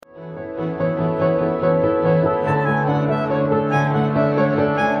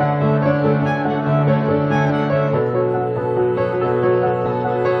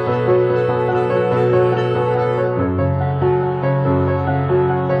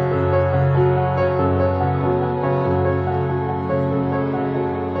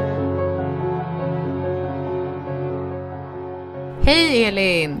Hej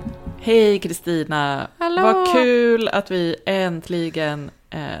Elin! Hej Kristina! Hallå! Vad kul att vi äntligen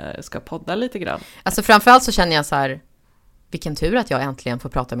ska podda lite grann. Alltså framförallt så känner jag så här, vilken tur att jag äntligen får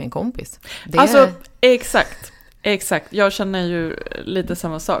prata med en kompis. Alltså exakt. Jag känner ju lite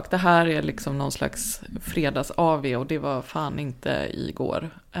samma sak. Det här är liksom någon slags fredags-AV och det var fan inte igår.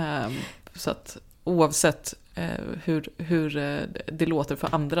 Så att oavsett hur det låter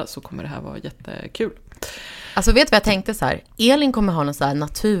för andra så kommer det här vara jättekul. Alltså vet du vad jag tänkte så här? Elin kommer ha någon så här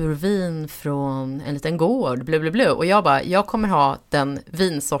naturvin från en liten gård, blu. Och jag kommer ha den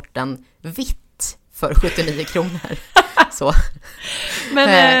vinsorten vitt för 79 kronor. Så.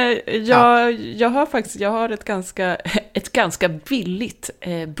 Men jag har ett ganska billigt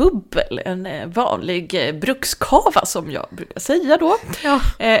bubbel, en vanlig brukskava som jag brukar säga då. Ja.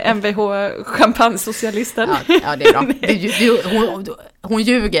 MVH champagne-socialisten. Ja, det är bra. Hon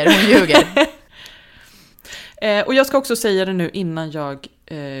ljuger. Och jag ska också säga det nu innan jag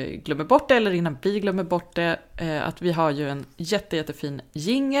glömmer bort det, eller innan vi glömmer bort det, att vi har ju en jättefin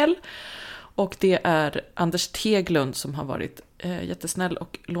jingle. Och det är Anders Teglund som har varit jättesnäll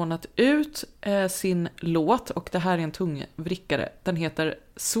och lånat ut sin låt. Och det här är en tungvrickare. Den heter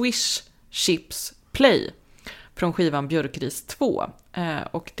Swish Chips Play från skivan Björkris 2.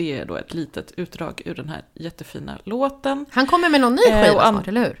 Och det är då ett litet utdrag ur den här jättefina låten. Han kommer med någon ny skiva snart,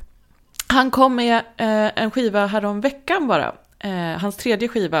 eller hur? Han kom med en skiva härom veckan bara. Hans tredje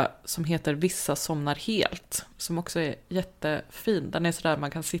skiva som heter Vissa somnar helt. Som också är jättefin. Den är sådär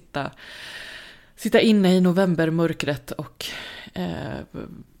man kan sitta inne i novembermörkret och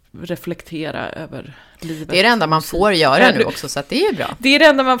reflektera över livet. Det är det enda man får göra nu också, så att det är ju bra. Det är det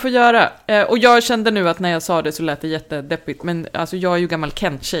enda man får göra. Och jag kände nu att när jag sa det så lät det jättedeppigt. Men alltså, jag är ju gammal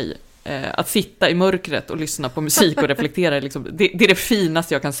Kent-tjej. Att sitta i mörkret och lyssna på musik och reflektera liksom, det är det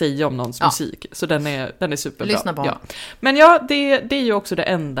finaste jag kan säga om någons musik. Så den är superbra. Lyssna på honom. Men ja, det är ju också det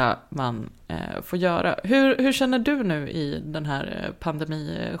enda man får göra. Hur känner du nu i den här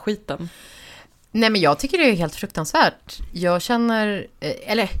pandemiskiten? Nej, men jag tycker det är helt fruktansvärt. Jag känner,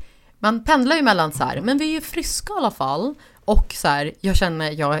 eller man pendlar ju mellan så här, men vi är ju friska i alla fall. Och så här, jag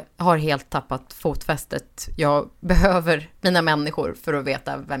känner jag har helt tappat fotfästet. Jag behöver mina människor för att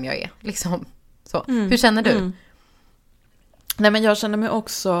veta vem jag är. Liksom. Så. Hur känner du? Nej, men jag känner mig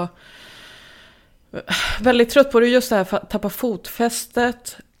också väldigt trött på det. Just det här, tappa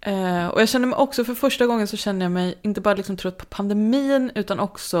fotfästet. Och jag känner mig också, för första gången så känner jag mig inte bara liksom trött på pandemin utan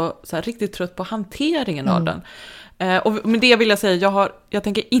också så här, riktigt trött på hanteringen av den. Och med det vill jag säga, jag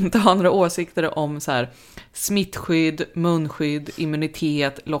tänker inte ha några åsikter om så här, smittskydd, munskydd,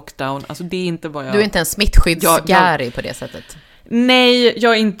 immunitet, lockdown. Alltså det är inte vad jag... Du är inte en smittskyddsgäri på det sättet? Nej,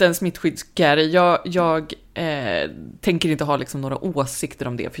 jag är inte en smittskyddsgäri. Jag tänker inte ha liksom några åsikter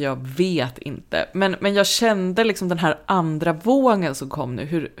om det, för jag vet inte. Men jag kände liksom den här andra vågen som kom nu,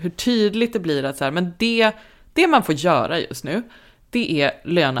 hur tydligt det blir att så här, men det man får göra just nu, det är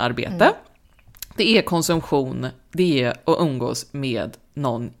lönearbete. Det är konsumtion, det är att umgås med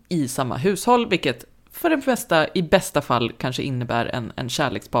någon i samma hushåll, vilket för det mesta, i bästa fall kanske innebär en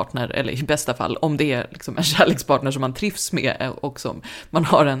kärlekspartner, eller i bästa fall om det är liksom en kärlekspartner som man trivs med och som man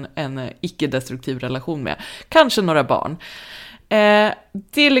har en icke-destruktiv relation med. Kanske några barn.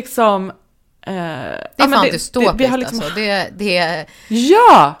 Det är liksom... det är fan dystopiskt liksom... alltså. Det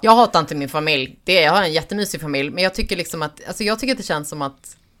Ja! Jag hatar inte min familj. Jag har en jättemysig familj. Men jag tycker liksom att... Alltså jag tycker att det känns som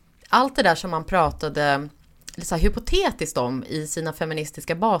att allt det där som man pratade så här, hypotetiskt om i sina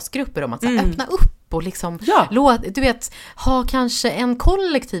feministiska basgrupper, om att så här, öppna upp och liksom du vet, ha kanske en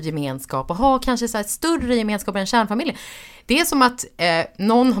kollektiv gemenskap och ha kanske så här, större gemenskap än kärnfamiljen. Det är som att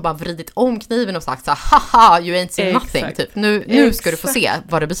någon har bara vridit om kniven och sagt så här, haha, you ain't seen nothing typ. Nu ska du få se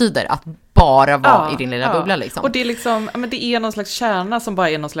vad det betyder att bara vara i din lilla bubbla liksom. Och det är liksom, men det är någon slags kärna som bara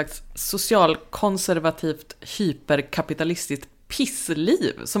är någon slags socialkonservativt hyperkapitalistiskt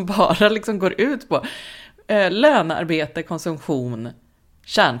pissliv som bara liksom går ut på lönearbete, konsumtion,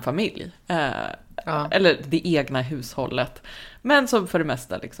 kärnfamilj. Eller det egna hushållet. Men som för det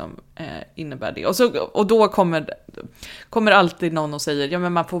mesta liksom, innebär det. Och då kommer alltid någon och säger, ja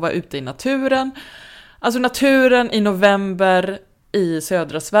men man får vara ute i naturen. Alltså naturen i november i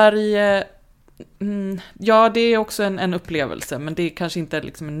södra Sverige. Ja, det är också en upplevelse. Men det är kanske inte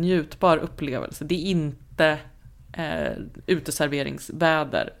liksom en njutbar upplevelse. Det är inte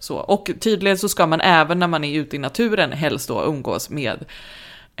uteserveringsväder. Så. Och tydligen så ska man även när man är ute i naturen helst då umgås med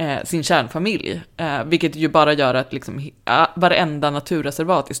sin kärnfamilj. Vilket ju bara gör att liksom, varenda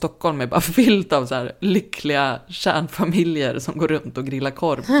naturreservat i Stockholm är bara fyllt av så här lyckliga kärnfamiljer som går runt och grillar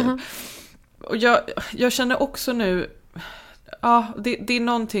korv. Typ. Och jag känner också nu, det är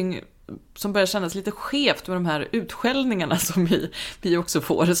någonting som börjar kännas lite skevt med de här utskällningarna som vi också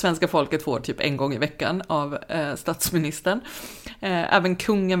får. Svenska folket får typ en gång i veckan av statsministern. Även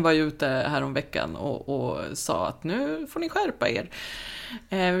kungen var ju ute här om veckan och sa att nu får ni skärpa er.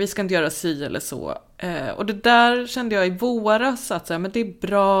 Vi ska inte göra si eller så. Och det där kände jag i våras att men det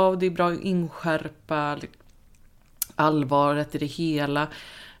är bra att inskärpa allvaret i det hela.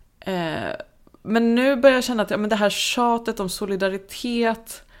 Men nu börjar jag känna att men det här tjatet om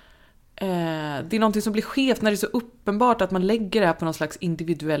solidaritet, det är någonting som blir skevt när det är så uppenbart att man lägger det här på någon slags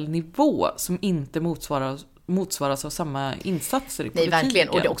individuell nivå som inte motsvaras av samma insatser i politiken. Nej, verkligen.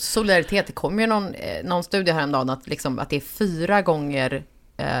 Och det är också solidaritet. Det kom ju någon studie häromdagen att det är 4 gånger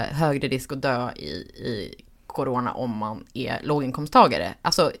högre risk att dö i corona om man är låginkomsttagare.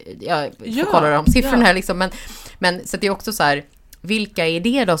 Alltså, jag får kolla de siffrorna här liksom. Men så det är också så här, vilka är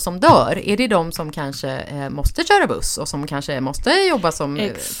det då som dör? Är det de som kanske måste köra buss och som kanske måste jobba som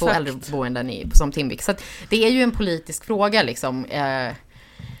på äldreboenden som Timvik? Så att det är ju en politisk fråga liksom.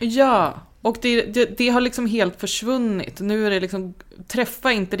 Ja, och det har liksom helt försvunnit. Nu är det liksom,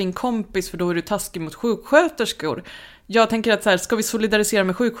 träffa inte din kompis för då är du taskig mot sjuksköterskor. Jag tänker att så här, ska vi solidarisera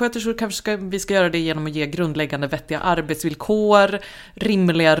med sjuksköterskor kanske vi ska göra det genom att ge grundläggande vettiga arbetsvillkor,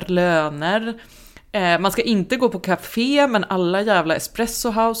 rimliga löner. Man ska inte gå på café, men alla jävla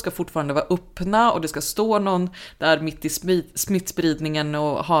espresso house ska fortfarande vara öppna och det ska stå någon där mitt i smittspridningen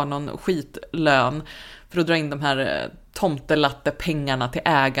och ha någon skitlön för att dra in de här tomtelatte-pengarna till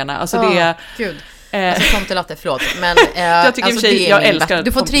ägarna. Alltså det är... Gud. Alltså tomtelatte, förlåt. Men, jag tycker alltså, jag älskar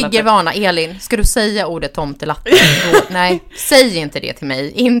du får triggervarna, Elin. Ska du säga ordet tomtelatte? Nej, säg inte det till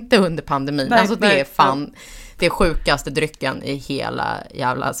mig. Inte under pandemin. Nej, alltså det är fan... Det sjukaste drycken i hela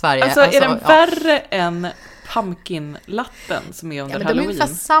jävla Sverige. Alltså är den värre än pumpkin-latten som är under Halloween? De är ungefär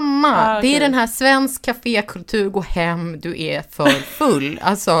samma. Okay. Det är den här svensk kafékultur, gå hem, du är för full.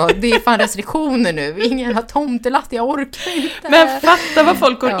 Alltså det är fan restriktioner nu. Ingen har tomtelatte, jag orkar inte. Men fatta vad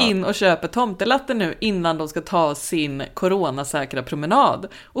folk går in och köper tomtelatte nu innan de ska ta sin coronasäkra promenad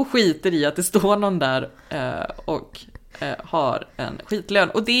och skiter i att det står någon där och... har en skitlön.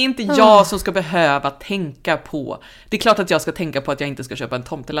 Och det är inte jag som ska behöva tänka på. Det är klart att jag ska tänka på att jag inte ska köpa en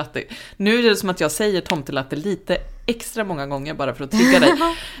tomtelatte. Nu är det som att jag säger tomtelatte lite extra många gånger bara för att trigga dig.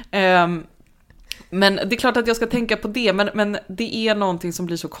 Men det är klart att jag ska tänka på det. Men det är någonting som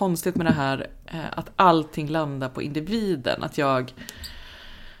blir så konstigt med det här att allting landar på individen. Att jag...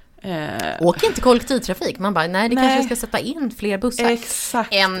 Åker inte kollektivtrafik. Man bara, nej, kanske ska sätta in fler bussar.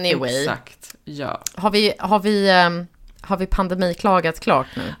 Exakt. Anyway. Exakt, ja. Har vi pandemiklagat klart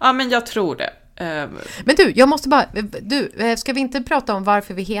nu? Ja, men jag tror det. Men du, jag måste bara... ska vi inte prata om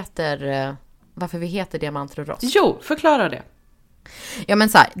varför vi heter Diamanter och Ross? Jo, förklara det. Ja, men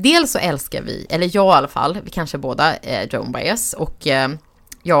så här, dels så älskar vi, eller jag i alla fall, vi kanske båda Joan Baez, och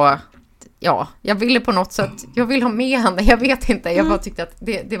jag ville på något sätt, jag vill ha med henne, jag vet inte, jag bara tyckte att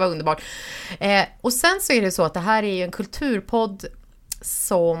det var underbart. Och sen så är det så att det här är ju en kulturpodd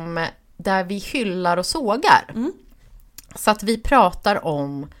där vi hyllar och sågar. Så att vi pratar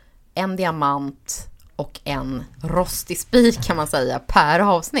om en diamant och en rostig spik kan man säga per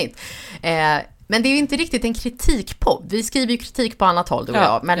avsnitt. Men det är ju inte riktigt en kritikpodd. Vi skriver ju kritik på annat håll, du och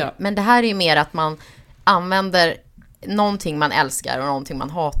jag. Men det här är ju mer att man använder någonting man älskar och någonting man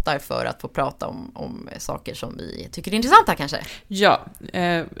hatar för att få prata om saker som vi tycker är intressanta kanske. Ja,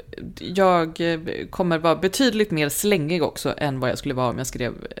 jag kommer vara betydligt mer slängig också än vad jag skulle vara om jag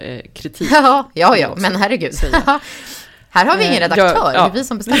skrev kritik. Ja, men herregud. Här har vi ingen redaktör, det är vi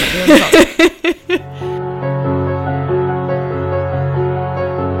som bestämmer.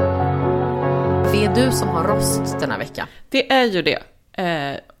 Det är du som har rost den här veckan. Det är ju det.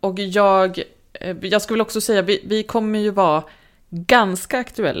 Och jag skulle också säga, vi kommer ju vara ganska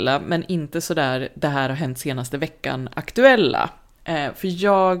aktuella, men inte sådär det här har hänt senaste veckan aktuella. För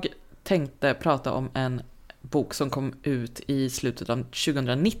jag tänkte prata om en bok som kom ut i slutet av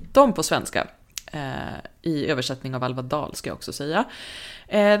 2019 på svenska. I översättning av Alva Dahl ska jag också säga.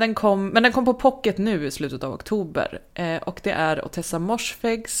 Den kom på pocket nu i slutet av oktober. Och det är Ottessa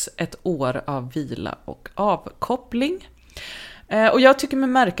Moshfeghs Ett år av vila och avkoppling. Och jag tycker mig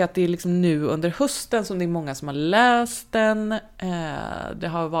märka att det är liksom nu under hösten som det är många som har läst den. Det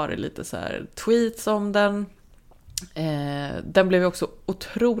har varit lite så här tweets om den. Den blev också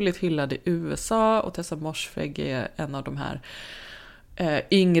otroligt hyllad i USA. Ottessa Moshfegh är en av de här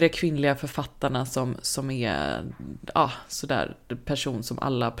yngre kvinnliga författarna som är sådär person som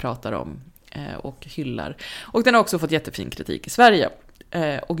alla pratar om och hyllar. Och den har också fått jättefin kritik i Sverige.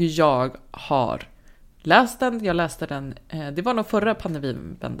 Och jag har läst den. Jag läste den, det var nog förra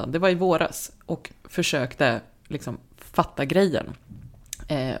pandemivändan, det var i våras, och försökte liksom fatta grejen.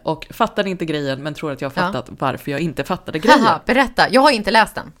 Och fattade inte grejen, men tror att jag har fattat varför jag inte fattade grejen. Haha, berätta, jag har inte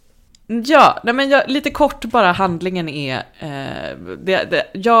läst den. Ja, nej men lite kort bara, handlingen är,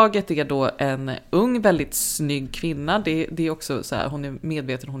 jaget är då en ung, väldigt snygg kvinna. Det är också så här, hon är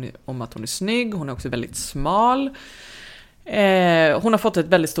medveten om att hon är snygg, hon är också väldigt smal. Hon har fått ett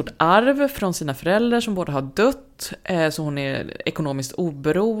väldigt stort arv från sina föräldrar som båda har dött, så hon är ekonomiskt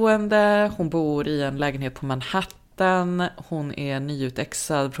oberoende, hon bor i en lägenhet på Manhattan, hon är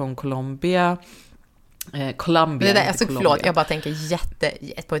nyutexad från Colombia. Det där, alltså, förlåt, jag bara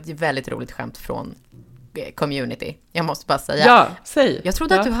tänker på ett väldigt roligt skämt från Community. Jag måste bara säga. Ja, säg. Jag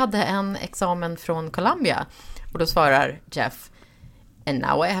trodde att du hade en examen från Columbia. Och då svarar Jeff, and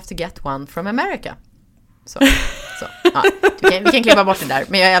now I have to get one from America. Så. Ja, vi kan klippa bort det där.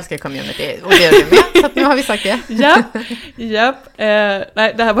 Men jag älskar Community. Och det är du med, så att nu har vi sagt det. Ja.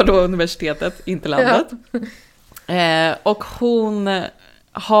 Nej, det här var då universitetet, inte landet. Och hon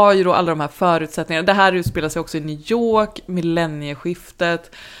har ju då alla de här förutsättningarna. Det här utspelar sig också i New York,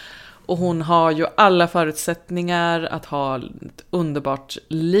 millennieskiftet. Och hon har ju alla förutsättningar att ha ett underbart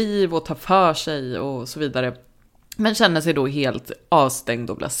liv och ta för sig och så vidare. Men känner sig då helt avstängd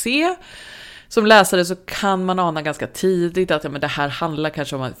och blasé. Som läsare så kan man ana ganska tidigt att men det här handlar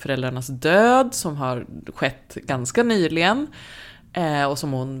kanske om föräldrarnas död som har skett ganska nyligen. Och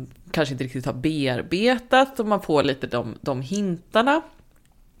som hon kanske inte riktigt har bearbetat. Och man får lite de hintarna.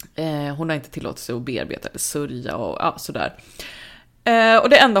 Hon har inte tillåtit sig att bearbeta eller sörja och sådär. Och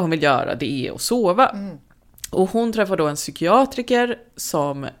det enda hon vill göra, det är att sova. Och hon träffar då en psykiatriker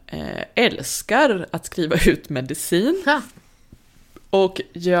som älskar att skriva ut medicin. Och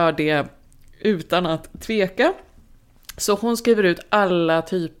gör det utan att tveka. Så hon skriver ut alla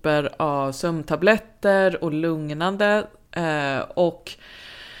typer av sömntabletter och lugnande. Och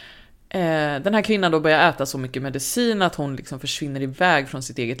den här kvinnan då börjar äta så mycket medicin att hon liksom försvinner iväg från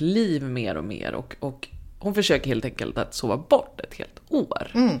sitt eget liv mer och mer. Och hon försöker helt enkelt att sova bort ett helt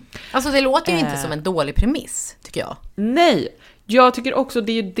år. Alltså det låter ju inte som en dålig premiss, tycker jag. Nej, jag tycker också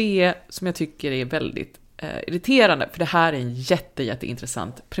det är det som jag tycker är väldigt irriterande. För det här är en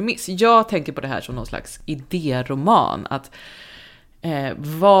jätteintressant premiss. Jag tänker på det här som någon slags idéroman. Att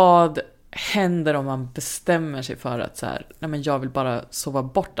vad händer om man bestämmer sig för att så här, nej men jag vill bara sova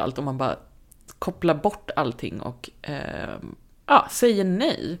bort allt. Om man bara kopplar bort allting och säger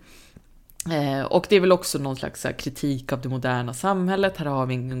nej. Och det är väl också någon slags så här, kritik av det moderna samhället. Här har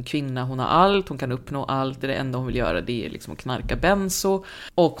vi en kvinna, hon har allt, hon kan uppnå allt. Det enda hon vill göra, det är liksom att knarka benzo.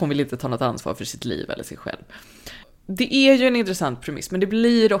 Och hon vill inte ta något ansvar för sitt liv eller sig själv. Det är ju en intressant premiss, men det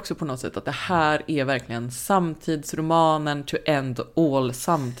blir också på något sätt att det här är verkligen samtidsromanen to end all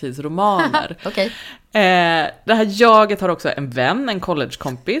samtidsromaner. Okay. Det här jaget har också en vän, en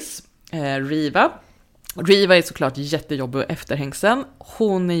collegekompis, Riva. Riva är såklart jättejobbig och efterhängsen.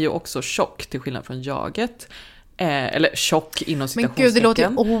 Hon är ju också tjock till skillnad från jaget. Eller tjock inom citationstecken. Men gud, det låter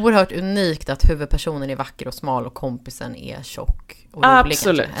ju oerhört unikt att huvudpersonen är vacker och smal och kompisen är tjock och rolig.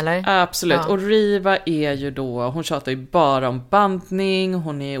 Absolut, kanske, eller? Absolut. Ja. Och Riva är ju då, hon tjatar ju bara om bantning,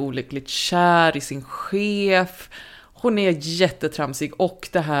 hon är olyckligt kär i sin chef, hon är jättetramsig och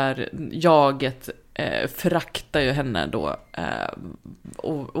det här jaget föraktar ju henne då.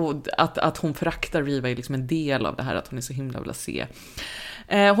 Och att hon föraktar Riva är liksom en del av det här, att hon är så himla blasé.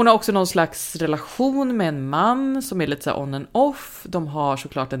 Hon har också någon slags relation med en man som är lite så här on and off. De har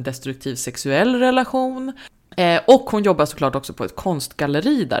såklart en destruktiv sexuell relation. Och hon jobbar såklart också på ett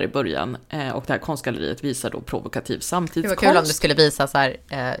konstgalleri där i början. Och det här konstgalleriet visar då provokativ samtidskonst. Det var kul om det skulle visa så här,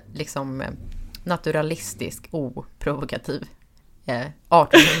 liksom naturalistisk, oprovokativ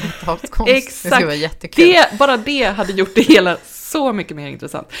 1800-talskonst. Exakt. Det skulle vara jättekul. Bara det hade gjort det hela så mycket mer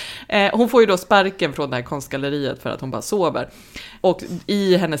intressant. Hon får ju då sparken från det här konstgalleriet för att hon bara sover. Och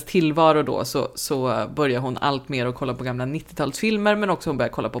i hennes tillvaro då så börjar hon allt mer att kolla på gamla 90-talsfilmer, men också hon börjar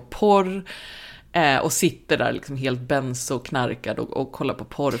kolla på porr. Och sitter där liksom helt benzo och knarkad och kollar på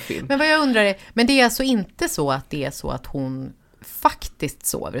porrfilm. Men vad jag undrar är, men det är alltså inte så att det är så att hon faktiskt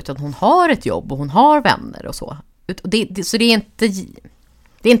sover, utan hon har ett jobb och hon har vänner och så. Så det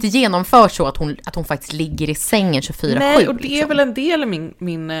är inte genomfört så att hon faktiskt ligger i sängen 24/7. Nej, och det liksom. är väl en del av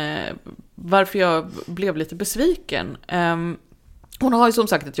min varför jag blev lite besviken. Hon har ju som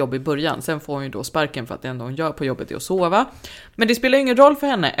sagt ett jobb i början, sen får hon ju då sparken för att det enda hon gör på jobbet är att sova. Men det spelar ingen roll för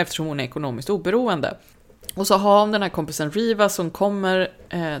henne eftersom hon är ekonomiskt oberoende. Och så har hon den här kompisen Riva som kommer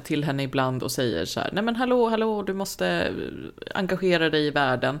till henne ibland och säger så här: nej men hallå, du måste engagera dig i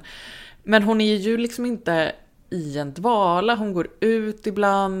världen. Men hon är ju liksom inte i en dvala, hon går ut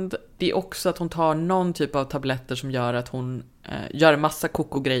ibland. Det är också att hon tar någon typ av tabletter som gör att hon gör en massa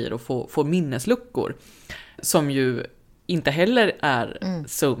koko-grejer och får minnesluckor. Som ju inte heller är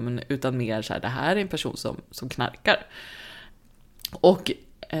sömn, utan mer så här, det här är en person som knarkar. Och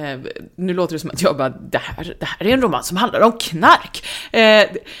nu låter det som att jag bara, det här är en roman som handlar om knark.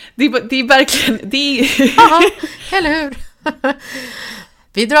 Det är verkligen... Ja, eller hur?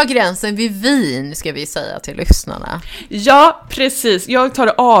 Vi drar gränsen vid vin, ska vi säga till lyssnarna. Ja, precis. Jag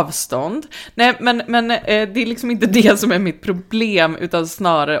tar avstånd. Nej, men det är liksom inte det som är mitt problem, utan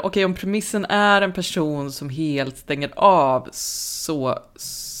snarare, okej, om premissen är en person som helt stänger av, så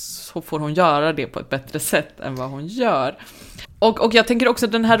får hon göra det på ett bättre sätt än vad hon gör. Och jag tänker också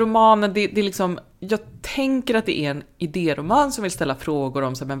att den här romanen, det är liksom, jag tänker att det är en idéroman som vill ställa frågor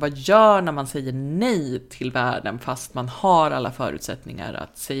om så, men vad gör när man säger nej till världen fast man har alla förutsättningar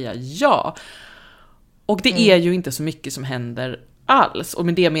att säga ja. Och det är ju inte så mycket som händer alls. Och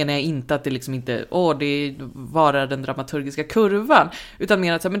med det menar jag inte att det liksom inte, det varar den dramaturgiska kurvan, utan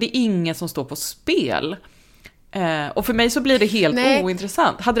mer att så, men det är ingen som står på spel. Och för mig så blir det helt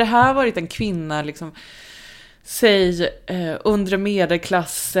ointressant. Hade det här varit en kvinna liksom, säg undre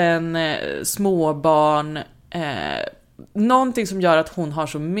medelklassen, småbarn, någonting som gör att hon har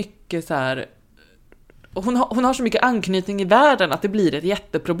så mycket så här, hon har så mycket anknytning i världen att det blir ett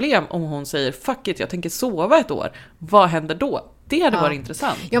jätteproblem om hon säger fuck it, jag tänker sova ett år. Vad händer då? Det hade varit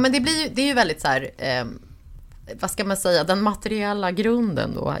intressant. Ja, men det är ju väldigt så här, vad ska man säga, den materiella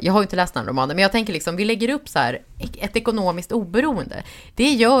grunden då. Jag har ju inte läst den romanen, men jag tänker liksom, vi lägger upp så här ett ekonomiskt oberoende. Det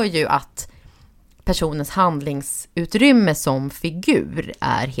gör ju att personens handlingsutrymme som figur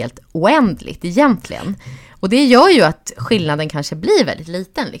är helt oändligt egentligen. Och det gör ju att skillnaden kanske blir väldigt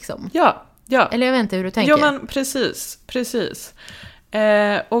liten liksom. Ja. Eller jag vet inte hur du tänker. Ja, men precis.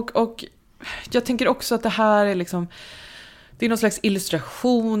 Och jag tänker också att det här är liksom, det är någon slags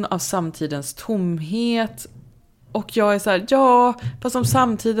illustration av samtidens tomhet. Och jag är så här, ja, fast om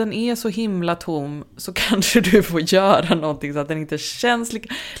samtiden är så himla tom så kanske du får göra någonting så att den inte känns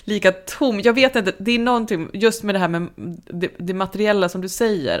lika tom. Jag vet inte, det är någonting just med det här med det materiella som du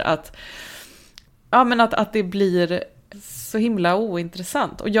säger, att det blir så himla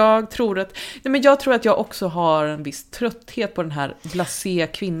ointressant. Och jag tror att jag också har en viss trötthet på den här blasé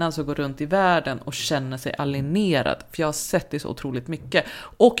kvinnan som går runt i världen och känner sig alienerad. För jag har sett det så otroligt mycket.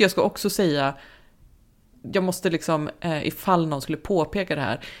 Och jag ska också säga, jag måste liksom, ifall någon skulle påpeka det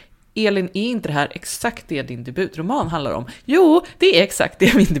här, Elin, är inte det här exakt det din debutroman handlar om? Jo, det är exakt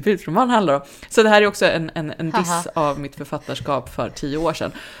det min debutroman handlar om. Så det här är också en diss av mitt författarskap för 10 år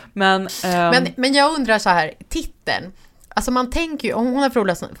sedan. Men jag undrar så här, titeln. Alltså man tänker ju, om hon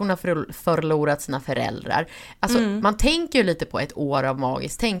har förlorat sina föräldrar. Alltså man tänker ju lite på ett år av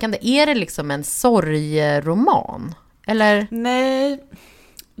magiskt tänkande. Är det liksom en sorgeroman? Eller? Nej,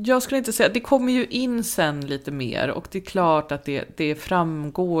 jag skulle inte säga, det kommer ju in sen lite mer, och det är klart att det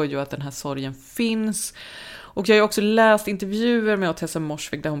framgår ju att den här sorgen finns. Och jag har ju också läst intervjuer med Tessa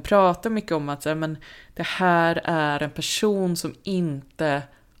Morsvik där hon pratar mycket om att men det här är en person som inte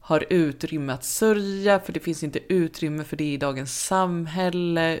har utrymme att sörja, för det finns inte utrymme för det i dagens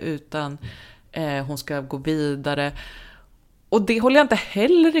samhälle, utan hon ska gå vidare. Och det håller jag inte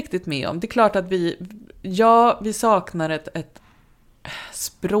heller riktigt med om. Det är klart att vi saknar ett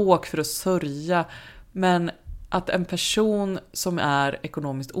språk för att sörja, men att en person som är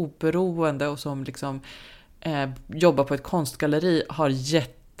ekonomiskt oberoende och som liksom jobbar på ett konstgalleri har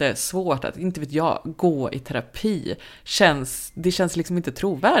jättesvårt att, inte vet jag, gå i terapi, det känns liksom inte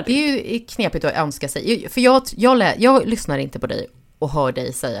trovärdigt. Det är ju knepigt att önska sig, för jag lyssnar inte på dig och hör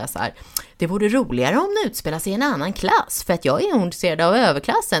dig säga så här: det vore roligare om det utspelar sig i en annan klass, för att jag är intresserad av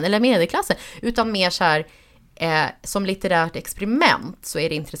överklassen eller medelklassen, utan mer så här, som litterärt experiment så är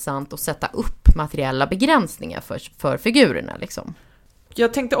det intressant att sätta upp materiella begränsningar för figurerna liksom.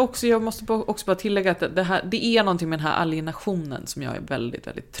 Jag måste också bara tillägga att det är någonting med den här alienationen som jag är väldigt,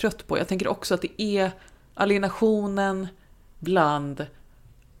 väldigt trött på. Jag tänker också att det är alienationen bland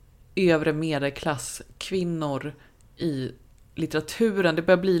övre medelklass kvinnor i litteraturen. Det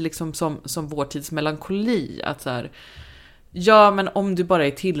börjar bli liksom som vår tids melankoli, att så här, ja, men om du bara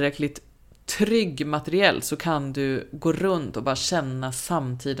är tillräckligt trygg materiell så kan du gå runt och bara känna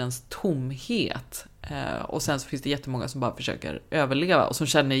samtidens tomhet. Och sen så finns det jättemånga som bara försöker överleva och som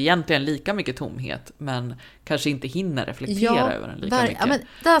känner egentligen lika mycket tomhet, men kanske inte hinner reflektera över den lika mycket. Ja, men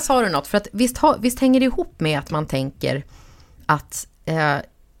där sa du något, för att visst hänger det ihop med att man tänker att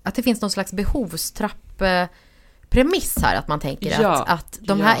det finns någon slags behovstrapp premiss här, att man tänker att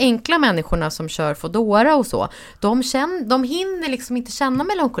de här enkla människorna som kör Foodora och så, de hinner liksom inte känna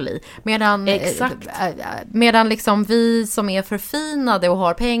melankoli, medan liksom vi som är förfinade och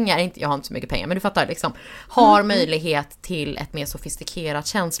har pengar, jag har inte så mycket pengar, men du fattar, liksom, har möjlighet till ett mer sofistikerat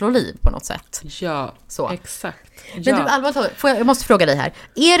känsloliv på något sätt. Ja, så. Exakt. Men du, allvarligt, jag måste fråga dig här,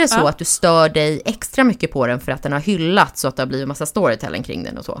 är det så att du stör dig extra mycket på den för att den har hyllats så att det har blivit en massa storytelling kring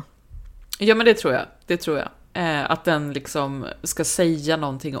den och så? Ja, men det tror jag. Att den liksom ska säga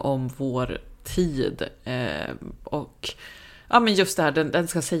någonting om vår tid. Och ja, men just det här, den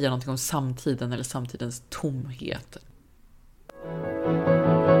ska säga någonting om samtiden eller samtidens tomhet.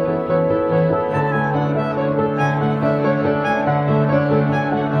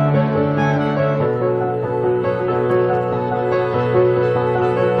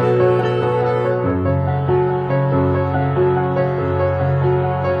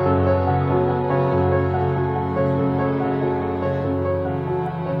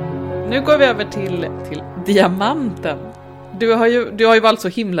 Nu går vi över till diamanten. Du har ju valt så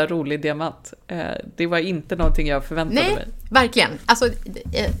himla rolig diamant. Det var inte någonting jag förväntade mig. Nej, verkligen. Alltså,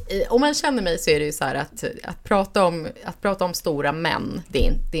 om man känner mig så är det ju så här att prata om stora män, det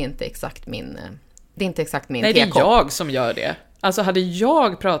är inte exakt min Nej, det är jag som gör det. Alltså hade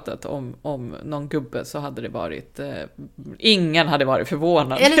jag pratat om någon gubbe så hade det varit ingen hade varit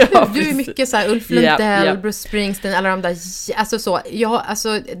förvånad. Eller hur? Du är mycket så här Ulf Lundell, Bruce Springsteen, alla de där, alltså så. Ja,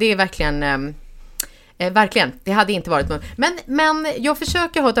 alltså det är verkligen verkligen, det hade inte varit något. Men jag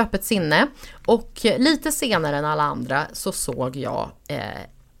försöker ha ett öppet sinne, och lite senare än alla andra så såg jag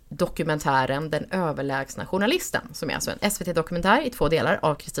dokumentären Den överlägsna journalisten, som är alltså en SVT-dokumentär i 2 delar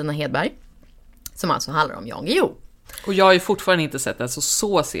av Kristina Hedberg, som alltså handlar om Jan Guillou. Och jag har ju fortfarande inte sett den,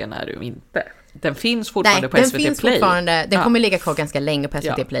 så sen är du inte. Den finns fortfarande på SVT Play. Den finns fortfarande, den kommer ligga kvar ganska länge på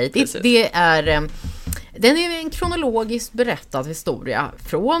SVT Play. Den är en kronologiskt berättad historia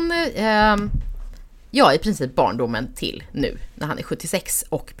från i princip barndomen till nu, när han är 76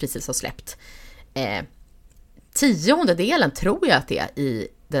 och precis har släppt 10:e delen, tror jag att det är, i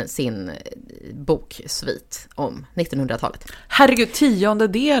sin boksvit om 1900-talet. Herregud, 10:e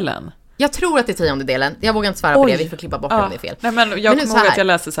delen! Jag tror att det är 10:e delen. Jag vågar inte svära på det. Vi får klippa bort om det är fel. Nej, men jag kommer ihåg att jag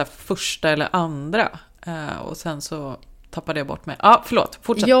läste så här första eller andra. Och sen så tappade jag bort mig. Ja, förlåt.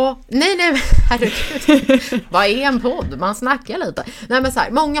 Fortsätt. Ja, nej, herregud. Vad är en podd? Man snackar lite. Nej, men så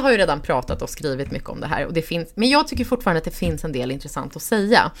här, många har ju redan pratat och skrivit mycket om det här. Och det finns, men jag tycker fortfarande att det finns en del intressant att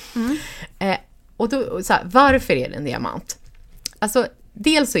säga. Och då, så här, varför är det en diamant? Alltså,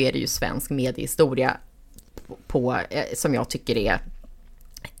 dels så är det ju svensk mediehistoria som jag tycker är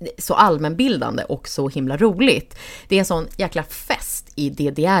så allmänbildande och så himla roligt. Det är en sån jäkla fest i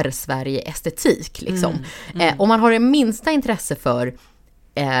DDR-Sverige-estetik liksom. Om man har det minsta intresse för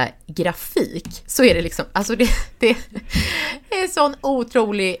grafik, så är det liksom, alltså det är en sån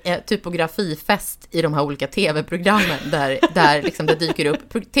otrolig typografifest i de här olika tv-programmen där liksom det dyker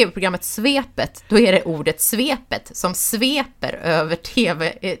upp tv-programmet Svepet, då är det ordet svepet som sveper över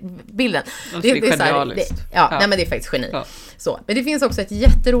tv-bilden. Det är genialiskt. Nej, men det är faktiskt geni. Ja. Så, men det finns också ett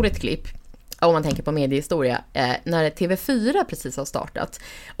jätteroligt klipp, om man tänker på mediehistoria, när TV4 precis har startat.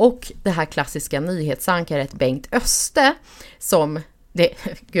 Och det här klassiska nyhetsankaret Bengt Öste, som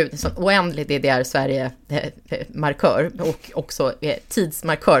en sån oändlig DDR-Sverige-markör och också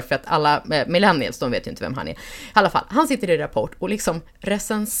tidsmarkör, för att alla millennials, de vet ju inte vem han är. I alla fall, han sitter i Rapport och liksom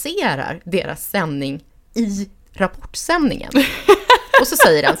recenserar deras sändning i Rapportsändningen. Och så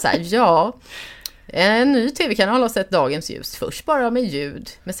säger han så här, en ny tv-kanal har sett dagens ljus, först bara med ljud,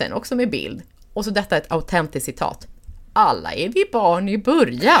 men sen också med bild. Och så detta är ett autentiskt citat. Alla är vi barn i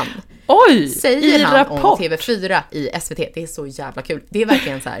början. Oj, säger i han Rapport om TV4 i SVT. Det är så jävla kul. Det är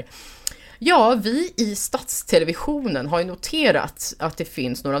verkligen så här. Ja, vi i statstelevisionen har ju noterat att det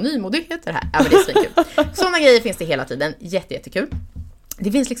finns några nymodigheter här. Ja, men det är svinkul. Sådana grejer finns det hela tiden. Jättekul.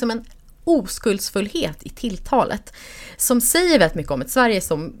 Det finns liksom en oskuldsfullhet i tilltalet som säger väldigt mycket om ett Sverige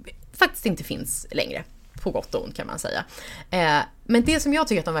som faktiskt inte finns längre. På gott och ont, kan man säga. Men det som jag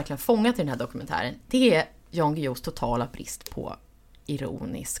tycker att de verkligen fångat i den här dokumentären, det är Jan Guillous totala brist på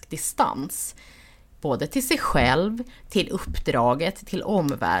ironisk distans. Både till sig själv, till uppdraget, till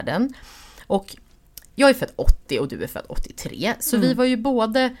omvärlden. Och jag är född 80 och du är född 83. Så vi var ju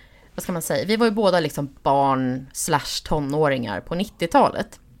båda, vad ska man säga, vi var ju båda liksom barn/tonåringar på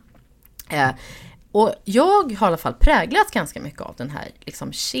 90-talet. Och jag har i alla fall präglats ganska mycket av den här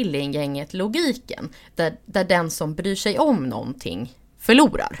liksom Killinggänget-logiken. Där den som bryr sig om någonting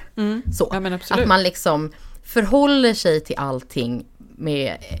förlorar. Så, ja, att man liksom förhåller sig till allting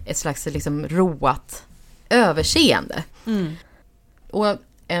med ett slags liksom roat överseende. Och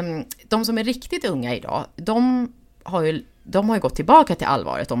de som är riktigt unga idag, de de har ju gått tillbaka till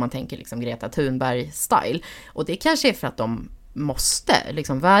allvaret om man tänker liksom Greta Thunberg-style. Och det kanske är för att de måste,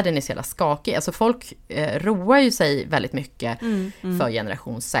 liksom världen är så jävla skakig. Alltså folk roar ju sig väldigt mycket för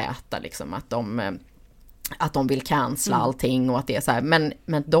generation Z, liksom att de vill cancella allting och att det är så här.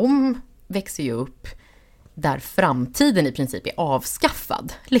 Men de växer ju upp där framtiden i princip är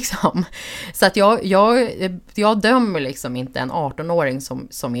avskaffad, liksom. Så att jag dömer liksom inte en 18-åring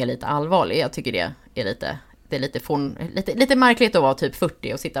som är lite allvarlig. Jag tycker det är lite märkligt att vara typ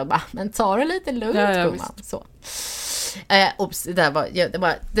 40 och sitta och bara, men ta det lite lugnt, gumman. Så. Det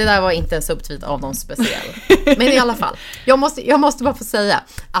där var inte en subtweet av någon speciell. Men i alla fall, jag måste bara få säga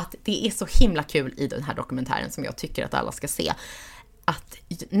att det är så himla kul i den här dokumentären som jag tycker att alla ska se. Att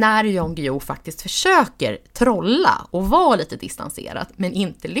när Jan Guillou faktiskt försöker trolla och vara lite distanserat men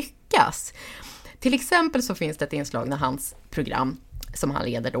inte lyckas. Till exempel så finns det ett inslag när hans program som han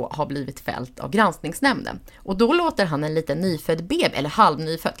leder då har blivit fällt av granskningsnämnden. Och då låter han en liten nyfödd bebis, eller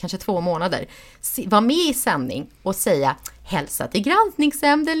halvnyfödd, kanske 2 månader, vara med i sändning och säga hälsa till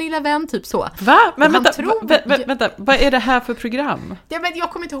granskningsnämnden, lilla vän, typ så. Va? Men vänta, vad är det här för program?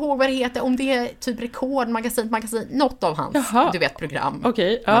 Jag kommer inte ihåg vad det heter, om det är typ Rekordmagasin, något av hans, du vet, program.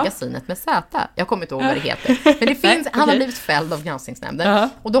 Okay, Magasinet med Z. Jag kommer inte ihåg vad det heter. Men det finns, han har blivit fälld av granskningsnämnden.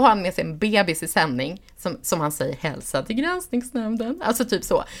 Och då har han med sig en bebis i sändning som han säger hälsa till granskningsnämnden. Alltså typ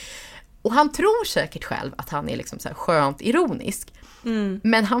så. Och han tror säkert själv att han är liksom så här skönt ironisk.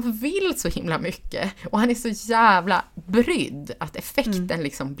 Men han vill så himla mycket. Och han är så jävla brydd att effekten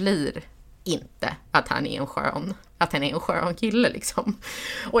liksom blir inte att han är en skön kille liksom.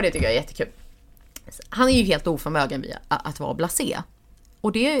 Och det tycker jag är jättekul. Han är ju helt oförmögen vid att vara blasé.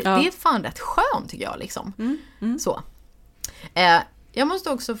 Och det är fan rätt skönt tycker jag liksom. Så. Jag måste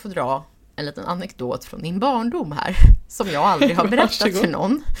också få dra en liten anekdot från min barndom här som jag aldrig har berättat för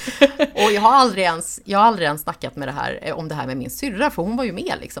någon. Och jag har aldrig ens snackat med om det här med min syrra, för hon var ju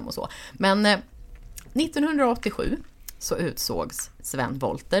med liksom och så. Men 1987 så utsågs Sven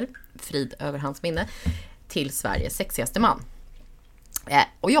Wollter, frid över hans minne, till Sveriges sexigaste man.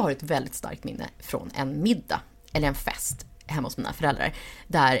 Och jag har ett väldigt starkt minne från en middag, eller en fest hemma hos mina föräldrar,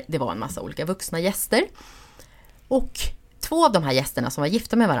 där det var en massa olika vuxna gäster. Och 2 av de här gästerna som var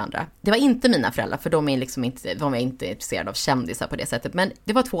gifta med varandra, det var inte mina föräldrar, för de är inte intresserade av kändisar på det sättet, men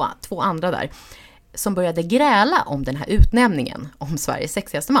det var två andra där som började gräla om den här utnämningen om Sveriges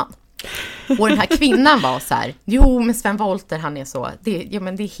sexigaste man. Och den här kvinnan var så här, jo men Sven Wollter, han är så,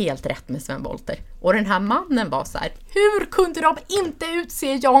 men det är helt rätt med Sven Wollter. Och den här mannen var så här, hur kunde de inte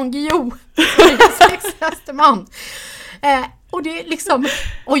utse Jan Guillou Sveriges sexigaste man? Och det liksom,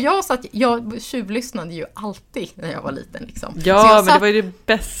 och jag tjuvlyssnade ju alltid när jag var liten liksom. Ja, men det var ju det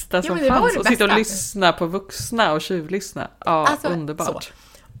bästa som fanns. Att sitta och lyssna på vuxna och tjuvlyssna. Ja, alltså, underbart. Så.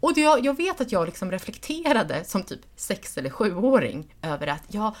 Och jag vet att jag liksom reflekterade som typ 6- eller 7-åring över att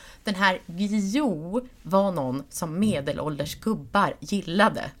den här Guillou var någon som medelålders gubbar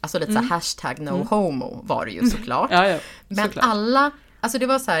gillade. Alltså lite så hashtag no homo var det ju såklart. Ja, men såklart. Alla, alltså det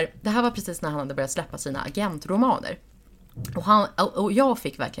var så här, det här var precis när han hade börjat släppa sina agentromaner. Och jag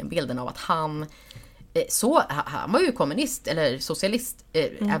fick verkligen bilden av att han var ju kommunist eller socialist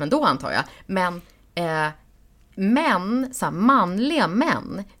även då antar jag, men så här, manliga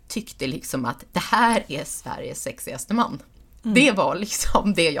män tyckte liksom att det här är Sveriges sexigaste man. Det var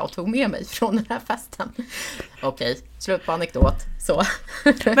liksom det jag tog med mig från den här festen. Okej, slut på anekdot. Så.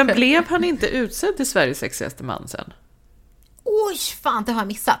 Men blev han inte utsedd till Sveriges sexigaste man sen? Oj, fan, det har jag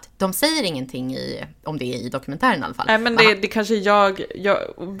missat. De säger ingenting om det i dokumentären i alla fall. Nej, men det kanske jag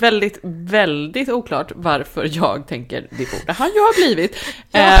väldigt, väldigt oklart varför jag tänker det borde han ju ha blivit.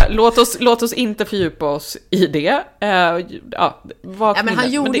 Låt oss inte fördjupa oss i det. Men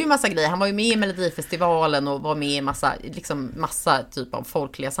han gjorde ju massa grejer. Han var ju med i Melodifestivalen och var med i massa typ av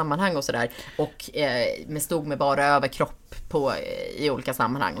folkliga sammanhang och sådär. Och stod med bara överkropp i olika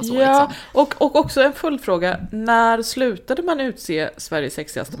sammanhang och så. Ja, liksom. och också en följdfråga. När slutade man utse Sveriges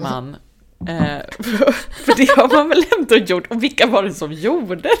sexigaste man? För det har man väl ändå gjort. Och vilka var det som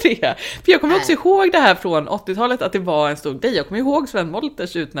gjorde det? För jag kommer också ihåg det här från 80-talet att det var en stor grej. Jag kommer ihåg Sven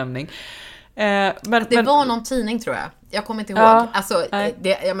Wollters utnämning. Det var någon tidning tror jag. Jag kommer inte ihåg. Alltså,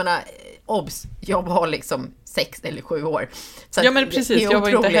 jag menar, obs, jag var liksom 6 eller 7 år. Så men precis, jag var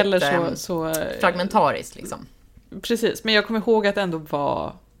inte heller så fragmentariskt liksom. Precis, men jag kommer ihåg att det ändå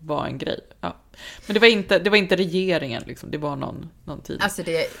var en grej. Ja. Men det var inte regeringen liksom, det var någon tid. Alltså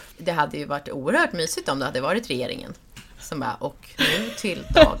det hade ju varit oerhört mysigt om det hade varit regeringen som bara, och nu till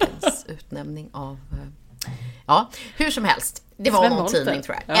dagens utnämning av hur som helst. Det var någon tidning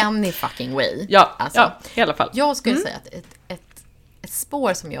tror jag. Any fucking way. Ja, i alla fall. Jag skulle säga att ett ett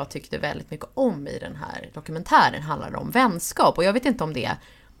spår som jag tyckte väldigt mycket om i den här dokumentären handlar om vänskap. Och jag vet inte om det är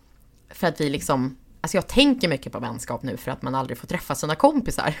för att vi liksom... Alltså jag tänker mycket på vänskap nu för att man aldrig får träffa sina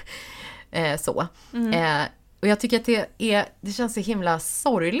kompisar. Och jag tycker att det känns så himla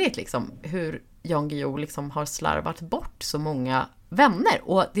sorgligt liksom, hur Jan Guillou liksom har slarvat bort så många vänner.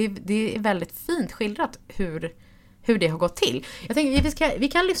 Och det är väldigt fint skildrat hur det har gått till. Jag tänker vi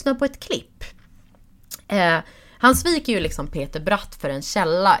kan lyssna på ett klipp. Han sviker ju liksom Peter Bratt för en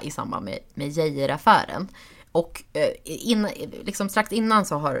källa i samband med Geijeraffären. Och liksom strax innan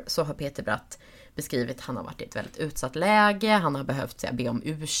så har Peter Bratt beskrivit att han har varit i ett väldigt utsatt läge. Han har behövt be om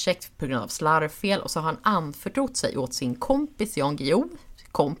ursäkt på grund av slarvfel. Och så har han anförtrott sig åt sin kompis Jan Guillou,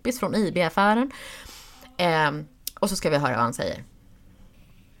 kompis från IB-affären. Och så ska vi höra vad han säger.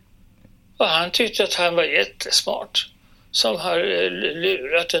 Och han tyckte att han var jättesmart som har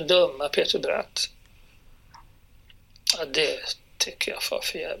lurat den dumma Peter Bratt. Ja, det tycker jag var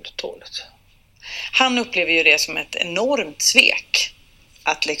för jävligt dåligt. Han upplever ju det som ett enormt svek.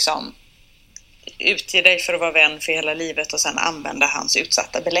 Att liksom utge dig för att vara vän för hela livet och sen använda hans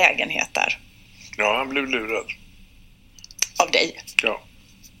utsatta belägenhet där. Ja, han blev lurad. Av dig? Ja.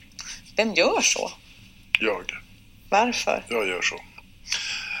 Vem gör så? Jag. Varför? Jag gör så.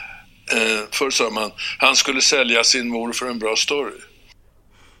 Förr sa man, han skulle sälja sin mor för en bra story.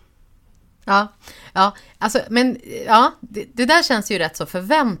 Ja, alltså, men ja, det där känns ju rätt så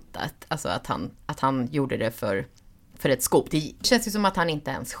förväntat, alltså att han gjorde det för ett skop. Det känns ju som att han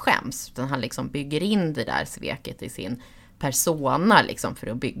inte ens skäms, utan han liksom bygger in det där sveket i sin persona liksom, för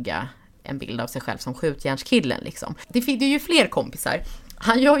att bygga en bild av sig själv som skjutjärnskillen liksom. Det är ju fler kompisar.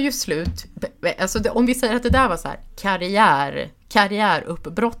 Han gör ju slut, alltså om vi säger att det där var så här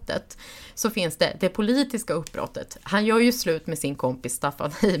karriäruppbrottet, så finns det politiska uppbrottet. Han gör ju slut med sin kompis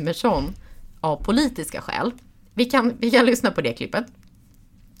Staffan Heimersson av politiska skäl. Vi kan lyssna på det klippet.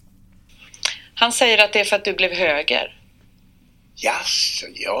 Han säger att det är för att du blev höger. Yes,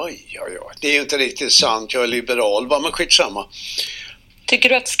 ja. Det är ju inte riktigt sant. Jag är liberal, men skitsamma. Tycker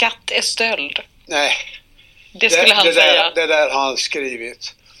du att skatt är stöld? Nej. Det skulle han säga. Det där har han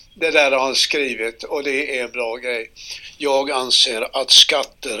skrivit. Det där har han skrivit och det är en bra grej. Jag anser att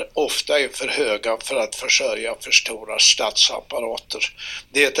skatter ofta är för höga för att försörja för stora statsapparater.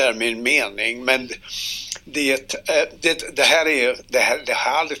 Det är min mening, men det här har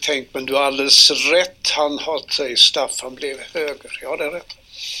jag aldrig tänkt, men du har alldeles rätt. Han har sig, Staffan blev höger. Ja, det är rätt.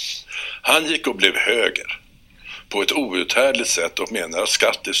 Han gick och blev höger på ett outhärdligt sätt och menar att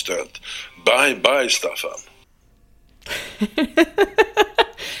skatt är stöld. Bye bye, Staffan.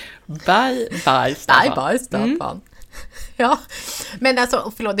 Bye bye, Staffan. Bye bye, Staffan. Ja, men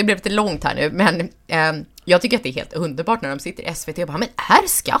alltså, förlåt, det blev lite långt här nu, men jag tycker att det är helt underbart när de sitter i SVT och bara, men är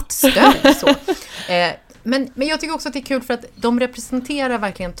skatt stöld? Så. Men jag tycker också att det är kul för att de representerar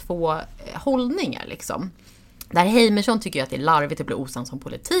verkligen två hållningar liksom. Där Heimersson tycker att det är larvigt att bli osams om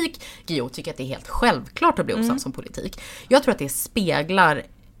politik. Guillou tycker att det är helt självklart att bli osams om politik. Jag tror att det speglar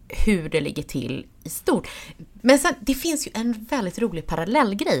hur det ligger till i stort. Men sen, det finns ju en väldigt rolig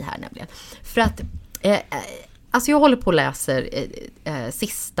parallellgrej här nämligen. För att, alltså jag håller på och läser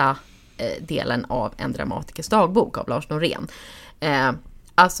sista delen av En dramatikers dagbok av Lars Norén.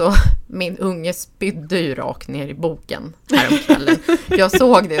 Alltså, min unge spydde ju rakt ner i boken häromkvällen. Jag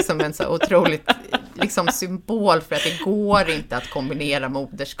såg det som en så otroligt liksom, symbol för att det går inte att kombinera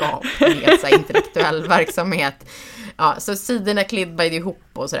moderskap med så intellektuell verksamhet. Ja, så sidorna klibbade ihop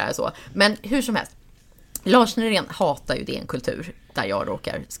och sådär så. Men hur som helst, Lars Norén hatar ju DN-kultur där jag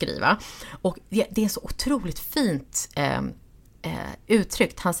råkar skriva. Och det är så otroligt fint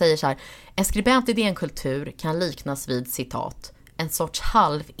uttryckt. Han säger så här: en skribent i DN-kultur kan liknas vid, citat, en sorts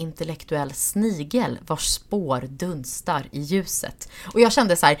halvintellektuell snigel vars spår dunstar i ljuset. Och jag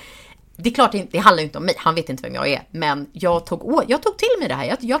kände så här, det är klart, det handlar ju inte om mig, han vet inte vem jag är, men jag tog till mig det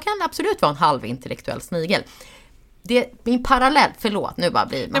här. Jag kan absolut vara en halvintellektuell snigel. Det är min parallell, förlåt, nu bara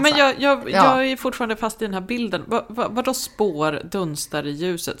blir massa. Nej, men jag är fortfarande fast i den här bilden. Vad då spår dunstar i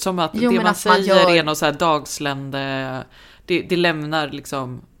ljuset? Som att det man säger är något så här dagslände, det lämnar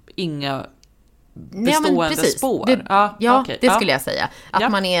liksom inga bestående spår. Det skulle jag säga.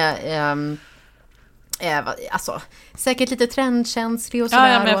 Att man är alltså, säkert lite trendkänslig och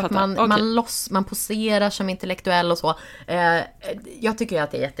sådär. Och att man poserar som intellektuell och så. Jag tycker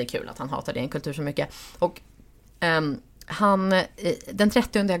att det är jättekul att han hatar den kultur så mycket. Och den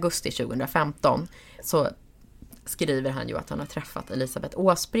 30 augusti 2015 så skriver han ju att han har träffat Elisabeth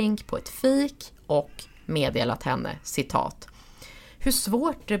Åsbrink på ett fik och meddelat henne, citat, hur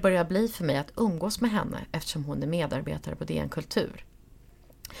svårt det börjar bli för mig att umgås med henne eftersom hon är medarbetare på DN Kultur.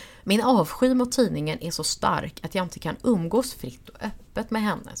 Min avsky mot tidningen är så stark att jag inte kan umgås fritt och öppet med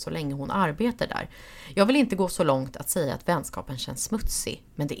henne så länge hon arbetar där. Jag vill inte gå så långt att säga att vänskapen känns smutsig,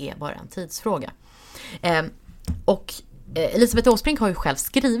 men det är bara en tidsfråga. Och Elisabeth Åsbrink har ju själv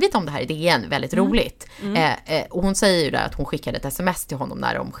skrivit om det här i DN, väldigt roligt. Och hon säger ju där att hon skickade ett sms till honom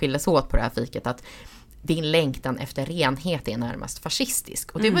när de skildes åt på det här fiket, att din längtan efter renhet är närmast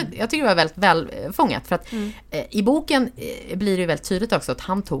fascistisk. Och det var, jag tycker det var väldigt välfångat, för att i boken blir det ju väldigt tydligt också att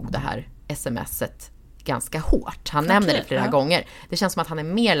han tog det här smset ganska hårt. Han nämner det flera gånger. Det känns som att han är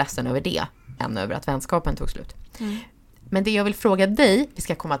mer ledsen över det än över att vänskapen tog slut. Men det jag vill fråga dig, vi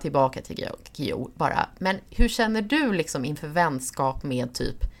ska komma tillbaka till Guillou bara, men hur känner du liksom inför vänskap med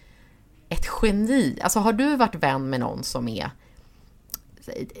typ ett geni? Alltså har du varit vän med någon som är,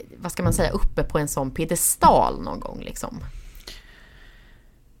 vad ska man säga, uppe på en sån piedestal någon gång liksom?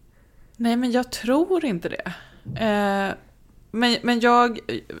 Nej, men jag tror inte det. Men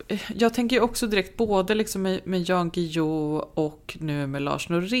jag tänker ju också direkt både liksom med Jan Guillou och nu med Lars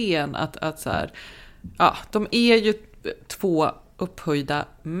Norén att så här, ja, de är ju två upphöjda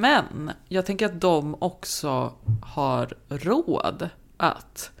män. Jag tänker att de också har råd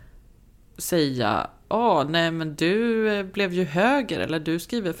att säga nej men du blev ju höger, eller du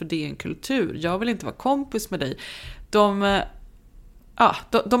skriver för DN Kultur, jag vill inte vara kompis med dig. De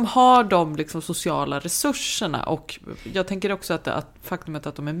har de liksom sociala resurserna, och jag tänker också att faktumet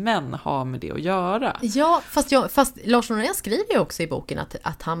att de är män har med det att göra. Ja, fast Lars Norén skriver ju också i boken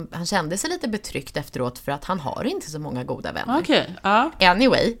att han kände sig lite betryckt efteråt för att han har inte så många goda vänner. Okej.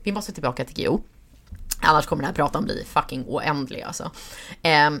 Anyway, vi måste tillbaka till Guillou. Annars kommer det här pratan bli fucking oändlig alltså.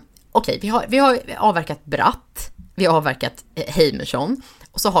 Okej, vi har avverkat Bratt, vi har avverkat Heimerson,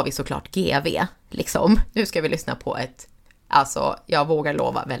 och så har vi såklart GV liksom. Nu ska vi lyssna på ett, alltså jag vågar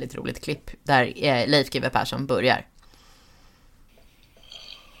lova, väldigt roligt klipp där Leif GW Persson börjar.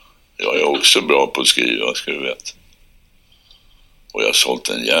 Jag är också bra på att skriva, ska du veta. Och jag har sålt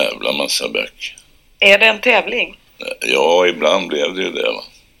en jävla massa böcker. Är det en tävling? Ja, ibland blev det ju det, va?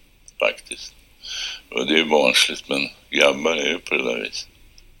 Faktiskt. Och det är ju barnsligt, men grabbar är ju på det där viset.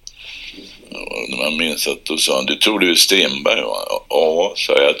 Och när man minns att då sa han, du tror du är Strindberg, va? Ja,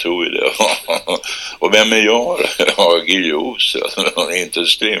 så jag tror ju det. Och vem är jag? Ja, Guillou, inte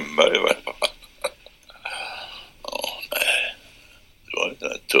Strindberg, va? Ja, nej. Det var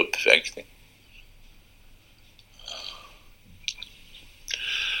en tuppfäktning.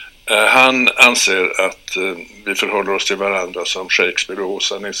 Han anser att vi förhåller oss till varandra som Shakespeare och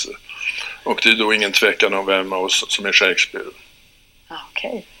Åsa Nisse. Och det är då ingen tvekan om vem av oss som är Shakespeare.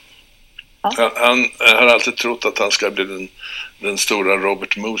 Okej. Han har alltid trott att han ska bli den stora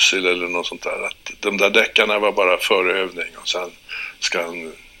Robert Musil eller något sånt där. Att de där deckarna var bara förövning, och sen ska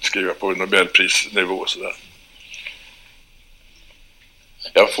han skriva på Nobelprisnivå och sådär.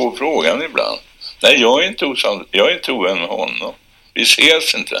 Jag får frågan ibland. Nej, jag är inte ovän med honom. Vi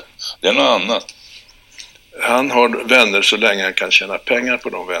ses inte. Det är något annat. Han har vänner så länge han kan tjäna pengar på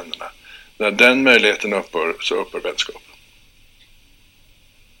de vännerna. När den möjligheten upphör, så upphör vänskapen.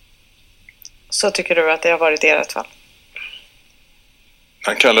 Så tycker du att det har varit i ert fall?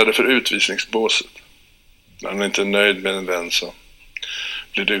 Han kallar det för utvisningsbåset. När han inte är nöjd med en vän så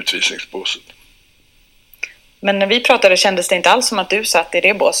blir det utvisningsbåset. Men när vi pratade kändes det inte alls som att du satt i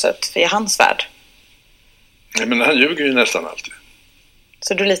det båset i hans värld. Nej, men han ljuger ju nästan alltid.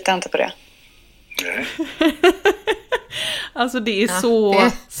 Så du litar inte på det? Nej. Alltså det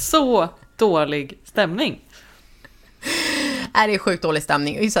är så dålig stämning. Nej, det är sjukt dålig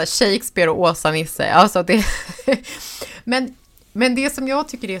stämning. Det är så här Shakespeare och Åsa Nisse. Alltså det... men det som jag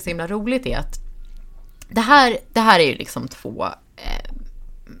tycker är så himla roligt är att det här är ju liksom två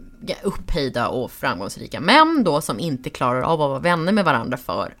upphöjda och framgångsrika män då, som inte klarar av att vara vänner med varandra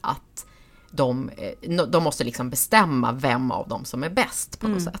för att de måste liksom bestämma vem av dem som är bäst på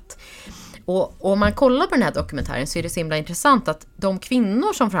något sätt. Och om man kollar på den här dokumentären så är det så himla intressant att de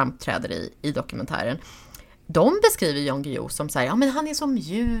kvinnor som framträder i dokumentären, de beskriver Jan Guillou som säger, ja men han är så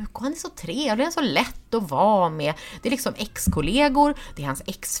mjuk och han är så trevlig, han är så lätt att vara med. Det är liksom ex-kollegor, det är hans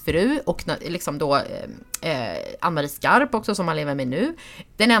exfru och liksom då Ann-Marie Skarp också som han lever med nu.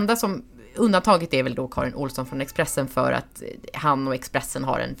 Den enda som undantaget är väl då Karin Olsson från Expressen, för att han och Expressen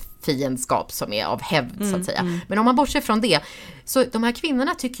har en fiendskap som är av hävd så att säga. Men om man bortser från det, så de här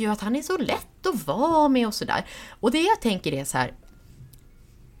kvinnorna tycker ju att han är så lätt att vara med och sådär. Och det jag tänker är så här,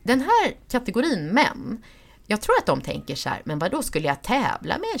 den här kategorin män, jag tror att de tänker så här, men vadå, skulle jag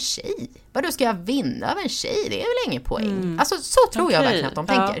tävla med en tjej? Vadå, ska jag vinna av en tjej? Det är väl ingen poäng. Alltså så tror jag verkligen att de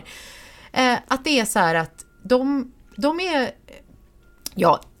tänker. Att det är så här att de är,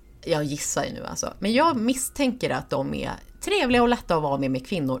 ja, jag gissar ju nu alltså, men jag misstänker att de är trevliga och lätta att vara med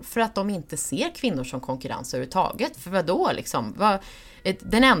kvinnor för att de inte ser kvinnor som konkurrens överhuvudtaget. För vadå liksom?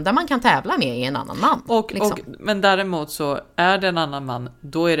 Den enda man kan tävla med är en annan man. Liksom. Men däremot så är det en annan man,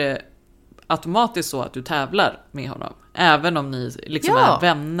 då är det automatiskt så att du tävlar med honom. Även om ni liksom är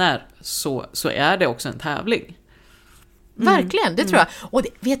vänner så är det också en tävling. Verkligen, det tror jag. Och det,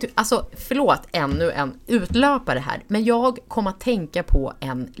 vet du, alltså förlåt ännu en utlöpare här, men jag kom att tänka på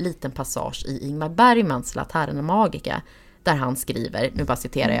en liten passage i Ingmar Bergmans Laterna Magica, där han skriver, nu bara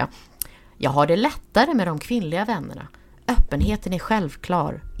citerar jag: jag har det lättare med de kvinnliga vännerna. Öppenheten är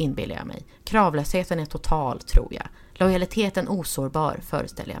självklar, inbillar jag mig. Kravlösheten är total, tror jag. Lojaliteten osårbar,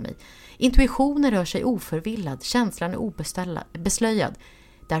 föreställer jag mig. Intuitionen rör sig oförvillad, känslan är obeslöjad.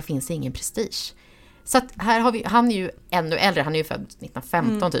 Där finns ingen prestige. Så att här har vi, han är ju ännu äldre, han är ju född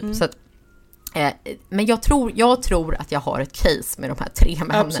 1915 typ. Så att, men jag tror att jag har ett case med de här 3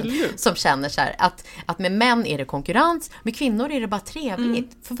 männen. Absolut. Som känner så här att med män är det konkurrens, med kvinnor är det bara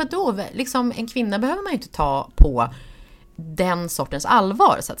trevligt. För vadå, liksom, en kvinna behöver man ju inte ta på den sortens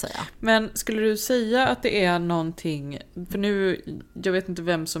allvar så att säga. Men skulle du säga att det är någonting, för nu, jag vet inte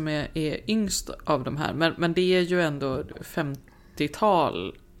vem som är yngst av de här, men det är ju ändå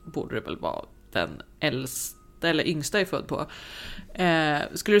 50-tal borde det väl vara den äldsta eller yngsta är född på.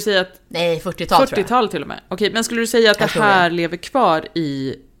 Skulle du säga att... Nej, 40-tal 40-tal till och med. Okej, men skulle du säga att det här lever kvar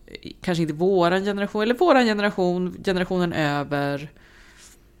i, kanske inte våran generation, eller våran generation, generationen över?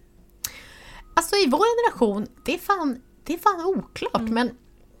 Alltså i vår generation, det är fan oklart, men...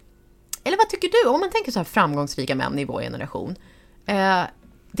 Eller vad tycker du? Om man tänker så här framgångsrika män i vår generation.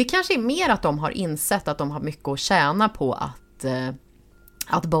 Det kanske är mer att de har insett att de har mycket att tjäna på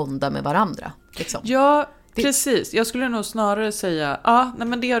att bonda med varandra. Liksom. Ja, precis. Jag skulle nog snarare säga,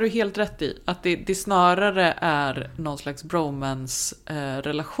 men det har du helt rätt i. Att det snarare är någon slags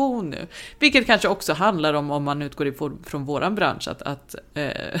bromance-relation nu. Vilket kanske också handlar om man utgår från våran bransch, att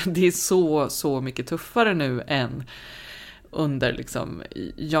det är så mycket tuffare nu än under liksom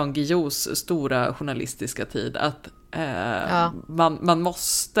Jan Guillous stora journalistiska tid. Att man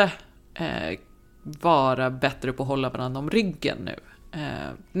måste vara bättre på att hålla varandra om ryggen nu.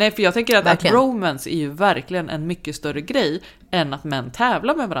 Nej, för jag tänker att bromance är ju verkligen en mycket större grej än att män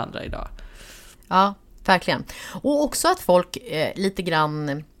tävlar med varandra idag. Ja, verkligen. Och också att folk lite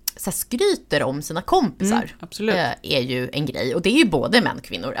grann så skryter om sina kompisar. Absolut. Är ju en grej. Och det är ju både män och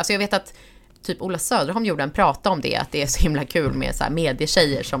kvinnor. Alltså jag vet att typ Ola Söderholm gjorde en prata om det, att det är så himla kul med så här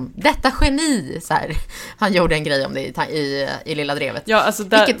medietjejer som detta geni så här. Han gjorde en grej om det i Lilla Drevet. Ja, alltså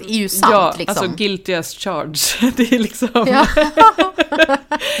vilket är ju sant liksom. Alltså guilty as charged. Det är liksom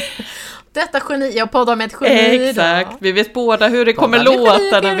detta geni, jag poddar med ett geni. Exakt, vi vet båda hur det kommer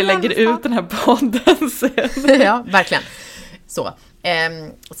låta när vi lägger ut den här podden sen. Ja, verkligen. Så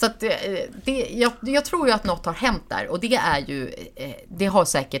att jag tror ju att något har hänt där, och det är ju det har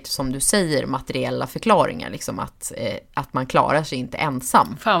säkert, som du säger, materiella förklaringar liksom, att man klarar sig inte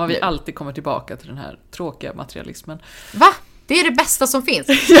ensam. Fan vad vi alltid kommer tillbaka till den här tråkiga materialismen. Va? Det är det bästa som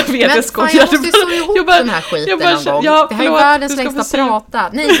finns. Jag vet, jag skojar. Jag måste slå ihop den här skiten någon gång. Ja, det här är världens längsta prata.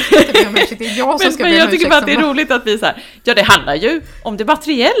 Nej, det är jag som ska men jag tycker bara att det är roligt att vi så här, det handlar ju om det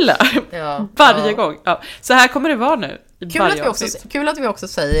materiella. Varje gång. Ja. Så här kommer det vara nu. Kul att vi också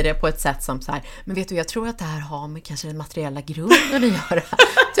säger det på ett sätt som så här, men vet du, jag tror att det här har med kanske den materiella grunden att göra.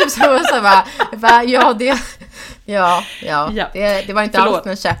 Typ så det var inte alls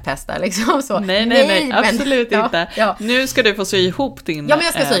en käpphäst där liksom så. Nej, absolut inte. Ja. Nu ska du få sy ihop din men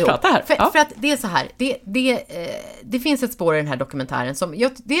jag ska sy ihop. Prata här. För att det är så här, det finns ett spår i den här dokumentären som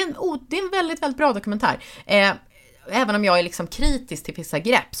det är en väldigt, väldigt bra dokumentär. Även om jag är liksom kritisk till vissa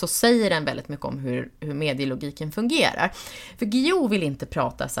grepp, så säger den väldigt mycket om hur medielogiken fungerar. För Guillou vill inte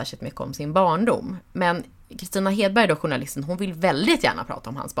prata särskilt mycket om sin barndom. Men Kristina Hedberg, då, journalisten, hon vill väldigt gärna prata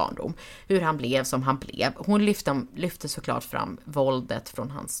om hans barndom. Hur han blev som han blev. Hon lyfte såklart fram våldet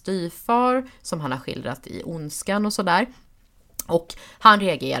från hans styvfar, som han har skildrat i Ondskan och sådär. Och han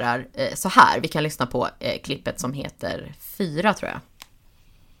reagerar så här. Vi kan lyssna på klippet som heter 4, tror jag.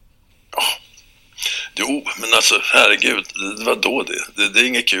 Jo, men alltså herregud, det var då det är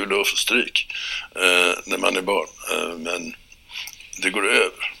inget kul att få stryk när man är barn, men det går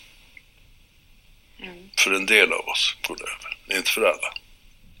över. För en del av oss går det över, inte för alla.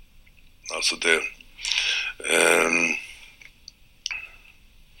 Alltså det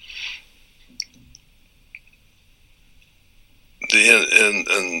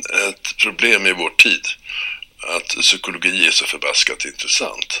är ett problem i vår tid att psykologi är så förbaskat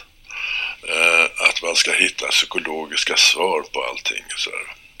intressant. Att man ska hitta psykologiska svar på allting. Så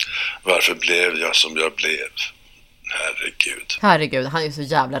här. Varför blev jag som jag blev? Herregud, han är ju så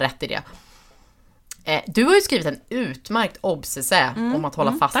jävla rätt i det. Du har ju skrivit en utmärkt obsessä om att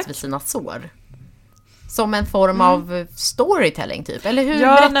hålla fast vid sina sår. Som en form av storytelling typ, eller hur?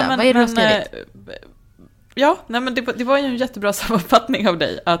 Berätta, vad är det du har skrivit? Men det var ju en jättebra sammanfattning av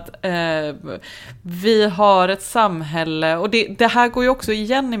dig, att vi har ett samhälle, och det här går ju också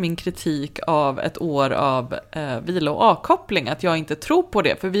igen i min kritik av ett år av vila och avkoppling, att jag inte tror på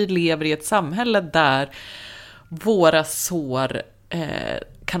det, för vi lever i ett samhälle där våra sår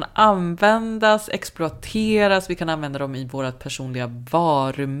kan användas, exploateras, vi kan använda dem i vårt personliga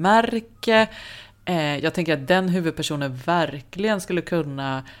varumärke. Jag tänker att den huvudpersonen verkligen skulle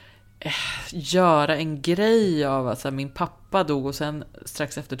kunna göra en grej av att min pappa dog och sen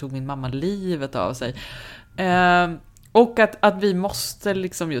strax efter tog min mamma livet av sig. Och att vi måste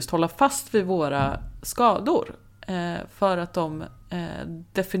liksom just hålla fast vid våra skador för att de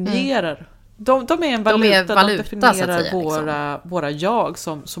definierar de är en valuta, de definierar säga, våra jag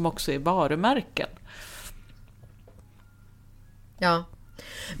som också är varumärken. Ja.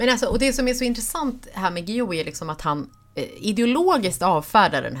 Men alltså, och det som är så intressant här med Guillou är liksom att han ideologiskt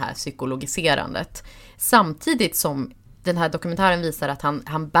avfärdar den här psykologiserandet, samtidigt som den här dokumentären visar att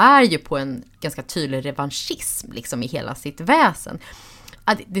han bär ju på en ganska tydlig revanschism liksom i hela sitt väsen.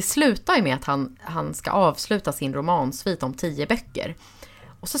 Det slutar ju med att han ska avsluta sin romansvit om 10 böcker.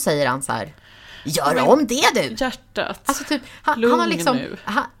 Och så säger han så här: gör om det du! Hjärtat. Alltså typ, han har liksom...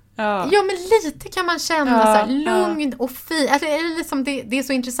 Ja, men lite kan man känna så här, lugn och fin. Alltså, liksom, det är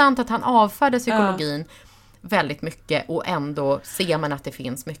så intressant att han avfärdar psykologin väldigt mycket, och ändå ser man att det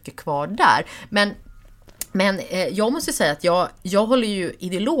finns mycket kvar där. Men jag måste säga att jag håller ju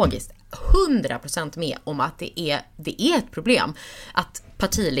ideologiskt 100% med om att det är ett problem att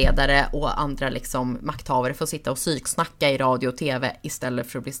partiledare och andra liksom makthavare får sitta och psyksnacka i radio och tv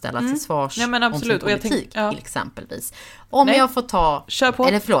istället för att bli ställda till svars om sin politik, till exempelvis. Om jag får ta... Kör på.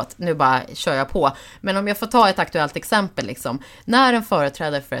 Eller förlåt, nu bara kör jag på. Men om jag får ta ett aktuellt exempel liksom. När en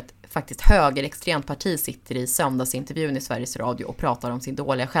företrädare för ett faktiskt högerextremt parti sitter i söndagsintervjun i Sveriges Radio och pratar om sin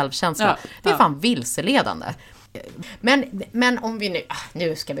dåliga självkänsla. Det är fan vilseledande. Men om vi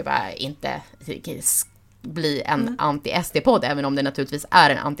nu ska vi bara inte bli en anti-SD-podd, även om det naturligtvis är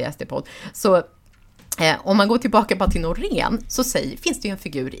en anti-SD-podd. Så om man går tillbaka bara till Norén så finns det ju en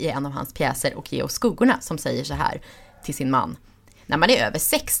figur i en av hans pjäser, Och ge oss skuggorna, som säger så här till sin man: när man är över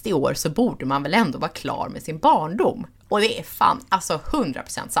 60 år så borde man väl ändå vara klar med sin barndom. Och det är fan, alltså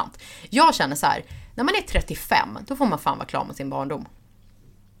 100% sant. Jag känner så här, när man är 35, då får man fan vara klar med sin barndom.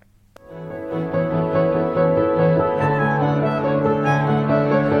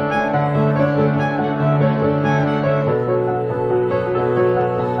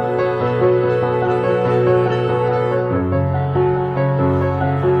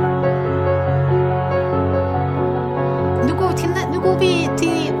 Nu går vi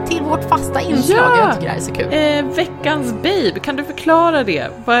till vårt fasta inslag. Jag tycker det här är så kul. Veckans babe, kan du förklara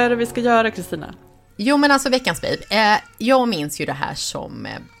det? Vad är det vi ska göra, Kristina? Jo, men alltså veckans babe. Jag minns ju det här som...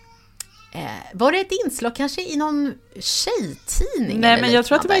 var det ett inslag kanske i någon tjejtidning? Nej, men jag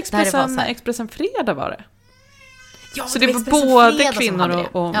tror att det var Expressen Fredag var det. Ja, så det var både kvinnor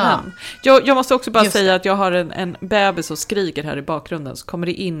och män. Jag måste också bara säga att jag har en bebis som skriker här i bakgrunden. Så kommer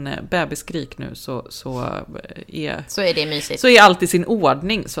det in bebisskrik nu så är det mysigt. Så är allt i sin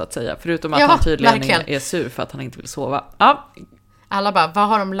ordning, så att säga. Förutom att han tydligen är sur för att han inte vill sova. Ja. Alla bara, vad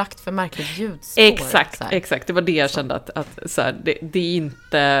har de lagt för märkligt ljudspår? Exakt. Det var det jag kände att så här, det är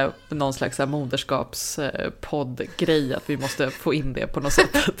inte någon slags moderskapspodd-grej att vi måste få in det på något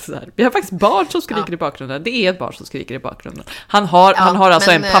sätt. Så här. Vi har faktiskt barn som skriker i bakgrunden. Det är ett barn som skriker i bakgrunden. Han har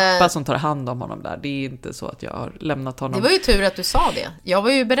alltså en pappa som tar hand om honom där. Det är inte så att jag har lämnat honom. Det var ju tur att du sa det. Jag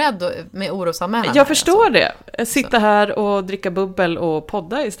var ju beredd med orosanmälan. Jag förstår det. Sitta här och dricka bubbel och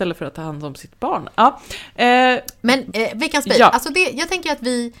podda istället för att ta hand om sitt barn. Ja. Men veckans babe, alltså jag tänker att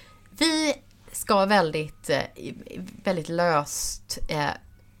vi ska väldigt löst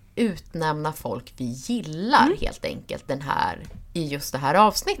utnämna folk vi gillar helt enkelt i just det här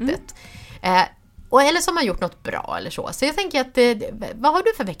avsnittet. Eller som har gjort något bra eller så. Så jag tänker att, vad har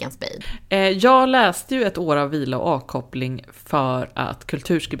du för veckans babe? Jag läste ju ett år av vila och avkoppling för att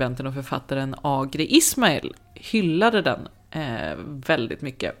kulturskribenten och författaren Agri Ismail hyllade den väldigt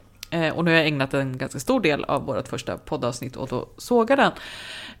mycket. Och nu har jag ägnat en ganska stor del av vårt första poddavsnitt åt att såga den.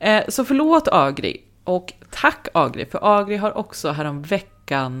 Så förlåt Agri, och tack Agri, för Agri har också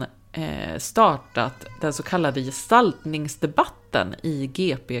häromveckan startat den så kallade gestaltningsdebatten i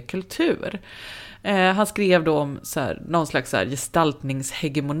GP Kultur. Han skrev då om någon slags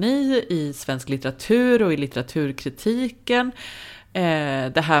gestaltningshegemoni i svensk litteratur och i litteraturkritiken.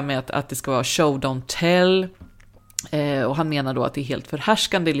 Det här med att det ska vara show don't tell. Och han menar då att det är helt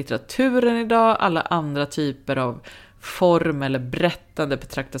förhärskande i litteraturen idag. Alla andra typer av form eller berättande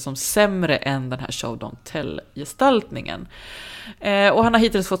betraktas som sämre än den här show don't tell-gestaltningen. Och han har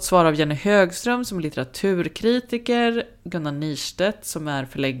hittills fått svar av Jenny Högström som är litteraturkritiker, Gunnar Nyrstedt som är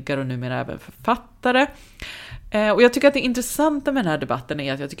förläggare och numera även författare. Och jag tycker att det intressanta med den här debatten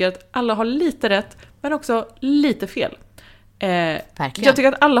är att jag tycker att alla har lite rätt men också lite fel. Verkligen. Jag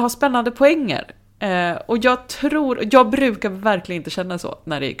tycker att alla har spännande poänger. Och jag brukar verkligen inte känna så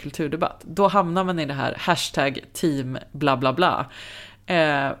när det är kulturdebatt. Då hamnar man i det här hashtag team bla bla bla.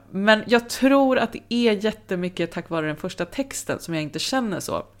 Men jag tror att det är jättemycket tack vare den första texten som jag inte känner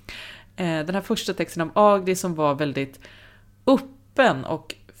så. Den här första texten av Agri som var väldigt öppen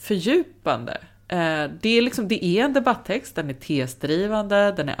och fördjupande. Det är en debatttext, den är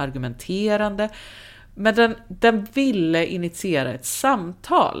tesdrivande, den är argumenterande. Men den ville initiera ett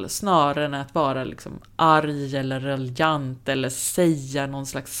samtal snarare än att vara liksom arg eller raljant eller säga någon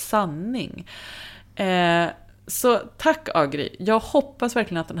slags sanning. Så tack Agri. Jag hoppas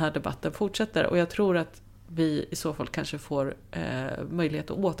verkligen att den här debatten fortsätter och jag tror att vi i så fall kanske får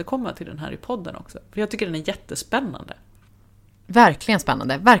möjlighet att återkomma till den här i podden också. För jag tycker den är jättespännande. Verkligen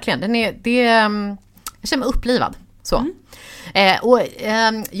spännande. Verkligen. Jag känner mig upplivad. Så.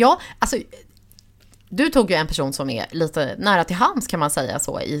 Alltså du tog ju en person som är lite nära till hands kan man säga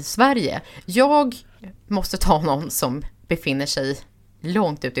så i Sverige. Jag måste ta någon som befinner sig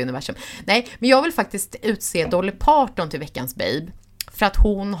långt ut i universum. Nej, men jag vill faktiskt utse Dolly Parton till veckans babe för att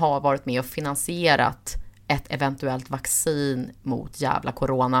hon har varit med och finansierat ett eventuellt vaccin mot jävla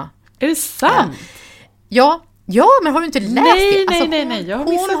corona. Är det sant? Ja, men har du inte läst det? Alltså, Nej, jag har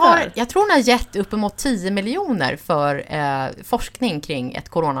missat det. Jag tror hon har gett uppemot 10 miljoner för forskning kring ett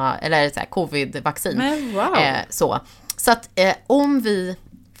corona eller så här, covid-vaccin. Men wow. Så att om vi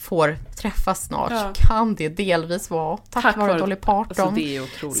får träffas snart kan det delvis vara tack vare Dolly Parton. Alltså, det är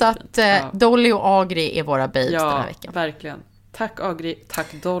otroligt så att Dolly och Agri är våra babes den här veckan. Ja, verkligen. Tack Agri,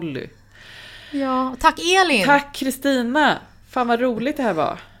 tack Dolly. Ja, tack Elin. Tack Kristina. Fan vad roligt det här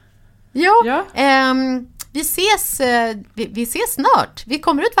var. Ja. Vi ses snart. Vi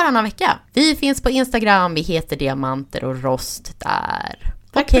kommer ut varannan vecka. Vi finns på Instagram. Vi heter Diamanter och Rost där.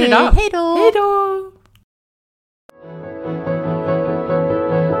 Tack för idag. Hej då.